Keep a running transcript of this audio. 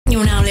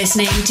You're now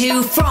listening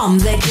to From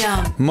the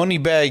Jump.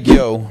 Moneybagg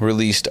Yo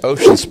released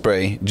Ocean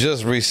Spray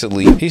just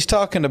recently. He's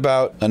talking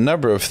about a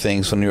number of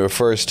things when he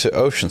refers to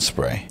Ocean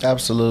Spray.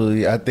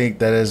 Absolutely. I think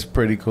that is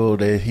pretty cool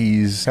that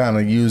he's kind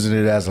of using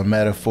it as a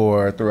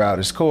metaphor throughout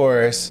his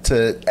chorus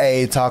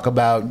to talk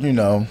about,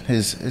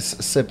 his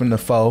sipping the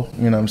foe.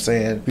 You know what I'm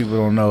saying? People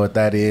don't know what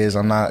that is.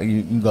 You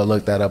can go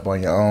look that up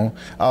on your own.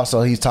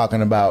 Also, he's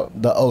talking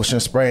about the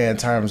ocean spray in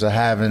terms of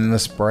having the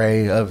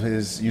spray of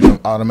his,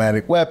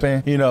 automatic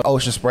weapon.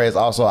 Ocean spray is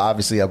also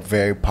obviously a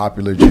very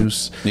popular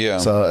juice. Yeah.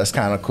 So it's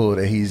kind of cool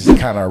that he's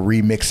kind of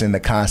remixing the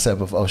concept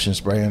of ocean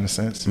spray in a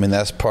sense. I mean,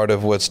 that's part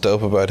of what's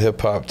dope about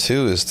hip-hop,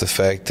 too, is the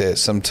fact that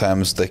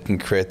sometimes they can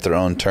create their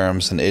own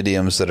terms and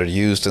idioms that are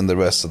used in the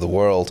rest of the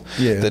world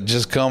that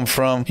just come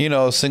from,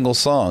 a single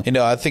song.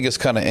 I think it's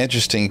kind of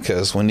interesting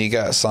because when he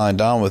got signed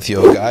on with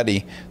Yo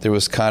Gotti, there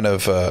was kind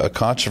of a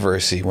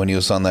controversy when he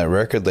was on that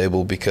record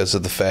label because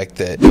of the fact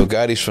that Yo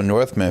Gotti's from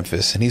North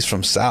Memphis and he's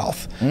from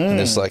South. And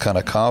it's like kind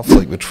of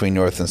conflict between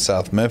North and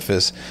South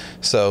Memphis.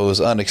 So it was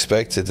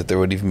unexpected that there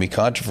would even be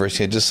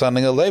controversy at just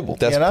signing a label.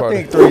 That's and I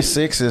think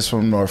 3-6 is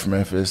from North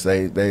Memphis.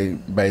 They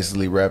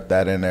basically rep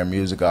that in their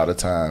music all the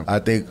time. I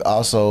think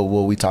also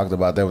what we talked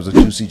about, there was a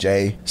Juicy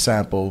J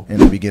sample in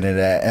the beginning of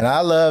that. And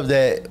I love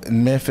that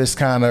Memphis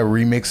kind of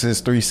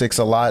remixes 3-6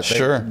 a lot.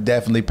 Sure. They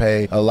definitely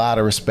pay a lot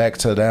of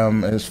respect to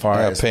them as far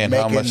as paying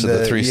homage to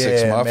the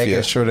 3-6 Mafia.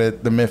 Making sure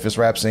that the Memphis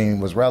rap scene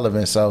was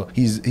relevant. So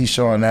he's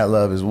showing that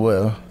love as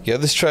well. Yeah,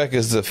 this track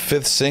is the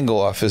 5th single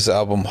off his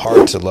album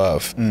Hard to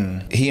Love.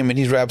 He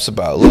raps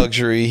about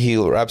luxury. He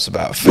raps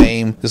about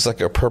fame. There's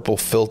like a purple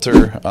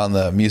filter on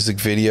the music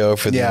video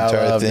for the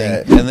entire thing.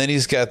 That. And then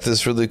he's got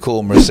this really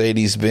cool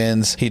Mercedes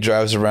Benz. He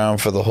drives around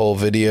for the whole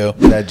video.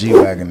 That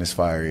G-Wagon is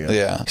fire,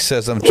 Yeah. He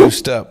says, I'm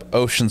juiced up,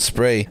 ocean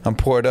spray. I'm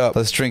poured up.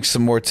 Let's drink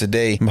some more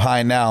today. I'm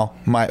high now,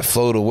 might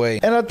float away.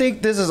 And I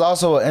think this is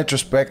also an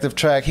introspective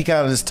track. He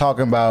kind of just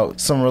talking about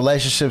some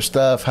relationship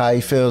stuff, how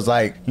he feels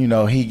like,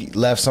 he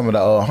left some of the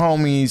old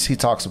homies. He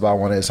talks about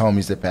one of his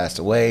homies that passed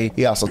away.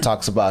 He also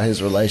talks about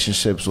his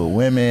relationships with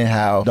women,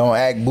 how don't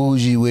act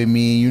bougie with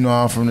me,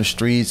 I'm from the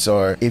streets,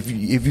 or if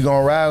you're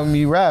gonna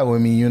ride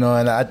with me, and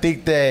I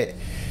think that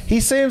he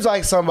seems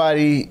like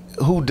somebody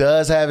who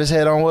does have his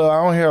head on well.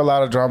 I don't hear a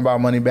lot of drama about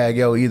Moneybagg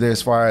Yo either,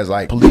 as far as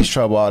like police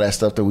trouble, all that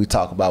stuff that we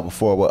talked about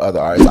before with other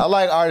artists. I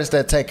like artists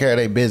that take care of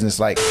their business.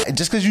 Like,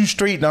 just because you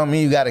street don't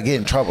mean you got to get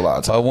in trouble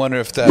all the time. I wonder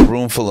if that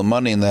room full of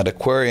money in that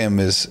aquarium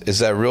is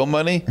that real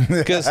money?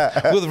 Because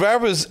with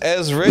rappers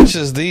as rich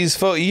as these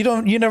folks, you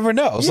never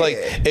know. It's like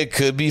it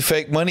could be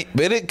fake money,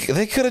 but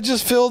they could have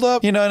just filled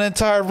up, an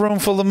entire room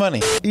full of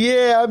money.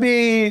 Yeah, I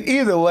mean,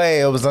 either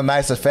way, it was a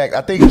nice effect.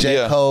 I think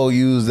J. Cole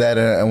used that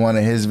in one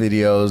of his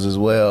videos as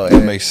well.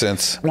 That makes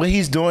sense. What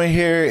he's doing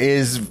here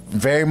is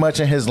very much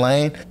in his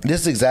lane.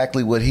 This is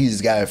exactly what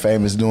he's gotten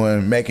famous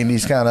doing, making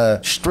these kind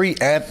of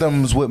street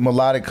anthems with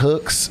melodic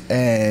hooks,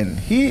 and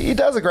he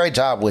does a great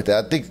job with it.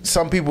 I think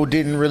some people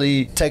didn't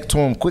really take to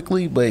him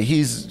quickly, but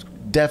he's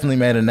definitely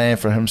made a name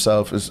for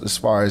himself as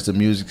far as the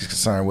music is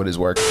concerned with his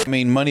work. I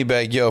mean,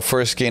 Moneybagg Yo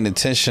first gained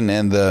attention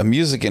in the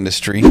music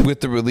industry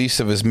with the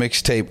release of his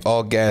mixtape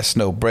All Gas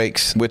No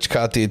Brakes, which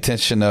caught the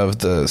attention of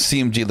the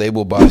CMG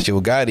label boss Yo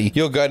Gotti.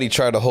 Yo Gotti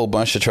tried a whole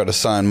bunch to try to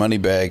sign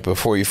Moneybagg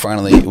before he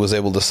finally was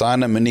able to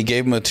sign him, and he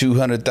gave him a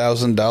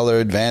 $200,000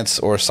 advance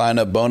or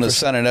sign-up bonus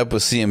for signing up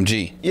with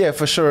CMG. Yeah,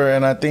 for sure.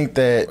 And I think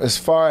that as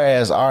far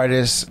as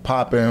artists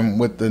popping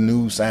with the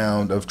new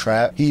sound of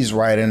trap, he's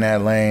right in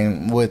that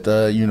lane with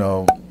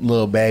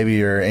Lil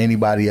Baby or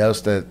anybody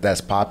else that's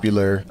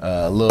popular,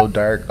 Lil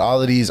Durk.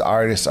 All of these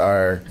artists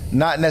are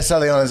not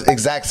necessarily on the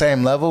exact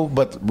same level,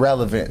 but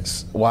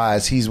relevance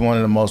wise, he's one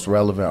of the most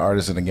relevant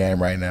artists in the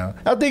game right now.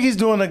 I think he's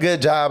doing a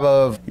good job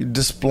of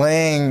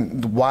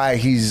displaying why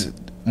he's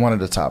one of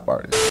the top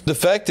artists. The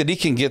fact that he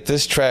can get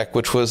this track,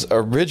 which was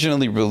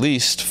originally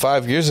released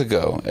 5 years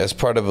ago as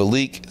part of a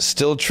leak,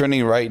 still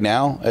trending right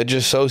now, it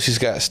just shows he's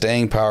got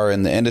staying power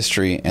in the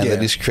industry and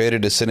that he's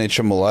created a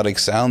signature melodic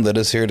sound that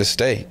is here to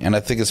stay. And I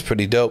think it's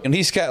pretty dope. And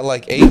he's got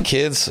like 8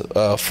 kids,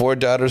 4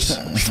 daughters,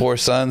 4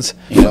 sons.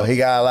 He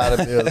got a lot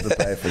of bills to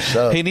pay for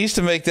sure. He needs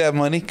to make that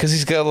money because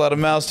he's got a lot of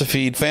mouths to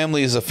feed.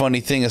 Family is a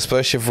funny thing,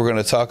 especially if we're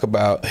going to talk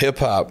about hip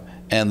hop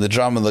and the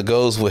drama that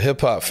goes with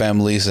hip-hop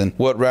families, and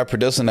what rapper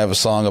doesn't have a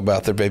song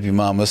about their baby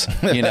mamas.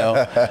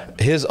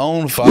 His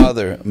own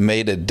father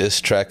made a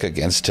diss track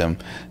against him,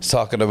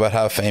 talking about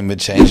how fame had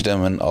changed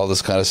him and all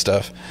this kind of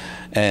stuff,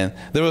 and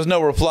there was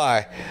no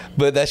reply.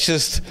 But that's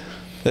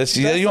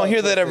you don't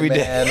hear that every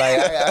day. Like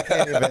I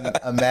can't even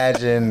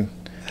imagine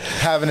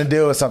having to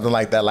deal with something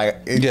like that.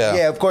 Like,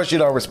 of course you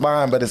don't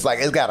respond, but it's like,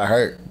 it's gotta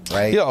hurt,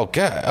 right? Yo,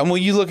 God. I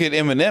mean, you look at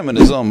Eminem and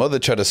his own mother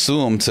try to sue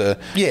him to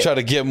try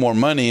to get more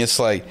money. It's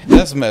like,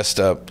 that's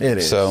messed up. It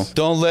is. So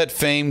don't let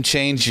fame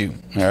change you.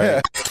 All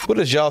right. What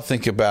does y'all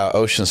think about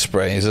Ocean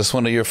Spray? Is this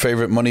one of your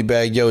favorite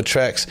Moneybagg Yo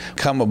tracks?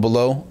 Comment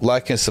below,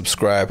 like and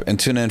subscribe, and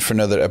tune in for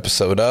another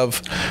episode of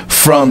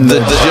From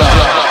the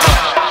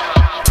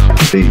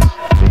Jump. Peace.